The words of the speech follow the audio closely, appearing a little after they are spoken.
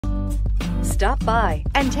Stop by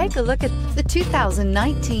and take a look at the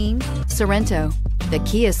 2019 Sorento. The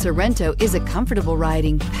Kia Sorento is a comfortable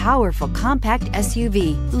riding, powerful compact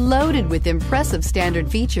SUV loaded with impressive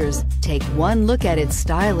standard features. Take one look at its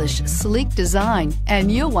stylish, sleek design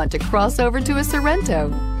and you'll want to cross over to a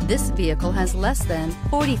Sorento. This vehicle has less than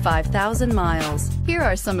 45,000 miles. Here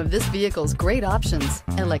are some of this vehicle's great options: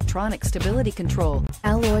 electronic stability control,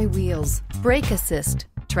 alloy wheels, brake assist,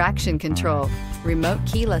 traction control, remote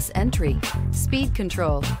keyless entry, speed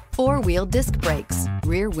control, four-wheel disc brakes,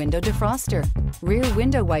 rear window defroster, rear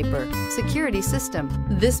window wiper, security system.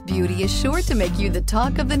 This beauty is sure to make you the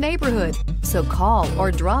talk of the neighborhood. So call or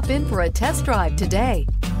drop in for a test drive today.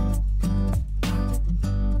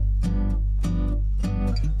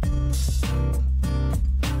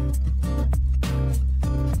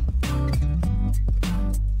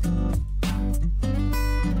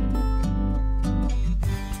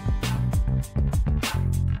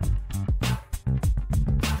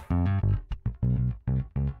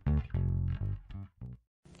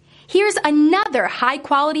 Here's another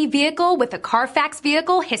high-quality vehicle with a Carfax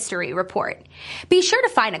Vehicle History Report. Be sure to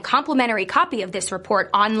find a complimentary copy of this report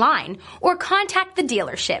online or contact the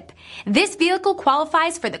dealership. This vehicle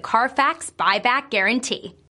qualifies for the Carfax Buyback Guarantee.